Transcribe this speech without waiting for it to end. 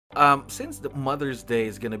since the Mother's Day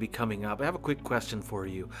is going to be coming up, I have a quick question for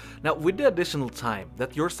you. Now, with the additional time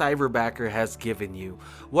that your cyberbacker has given you,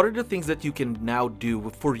 what are the things that you can now do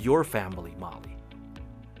for your family, Molly?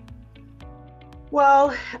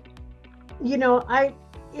 Well, you know,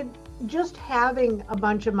 just having a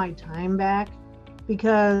bunch of my time back,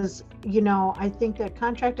 because, you know, I think that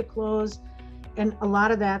contract to close and a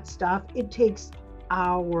lot of that stuff, it takes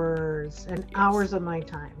hours and hours of my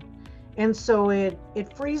time. And so it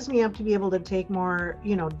frees me up to be able to take more,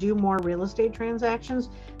 you know, do more real estate transactions,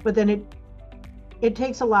 but then it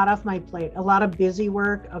takes a lot off my plate, a lot of busy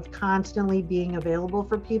work of constantly being available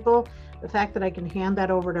for people. The fact that I can hand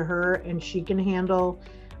that over to her and she can handle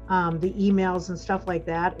the emails and stuff like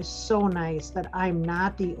that is so nice, that I'm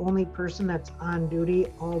not the only person that's on duty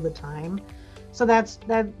all the time. So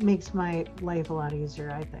that makes my life a lot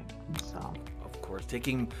easier, I think. So of course,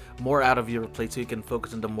 taking more out of your plate so you can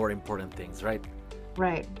focus on the more important things, right?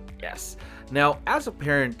 Right. Yes. Now, as a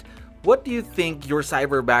parent, what do you think your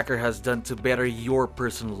cyberbacker has done to better your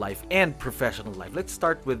personal life and professional life? Let's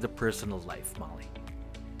start with the personal life, Molly.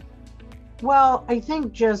 Well, I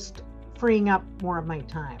think just freeing up more of my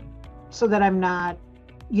time so that I'm not,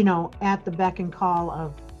 you know, at the beck and call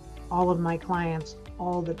of all of my clients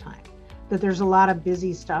all the time. That there's a lot of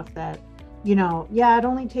busy stuff that, you know, yeah, it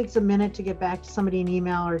only takes a minute to get back to somebody in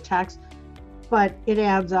email or text, but it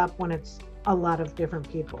adds up when it's a lot of different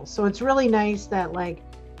people. So it's really nice that, like,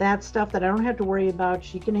 that stuff that I don't have to worry about,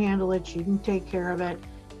 she can handle it, she can take care of it,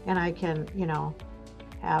 and I can, you know,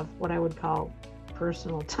 have what I would call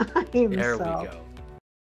personal time. There we go.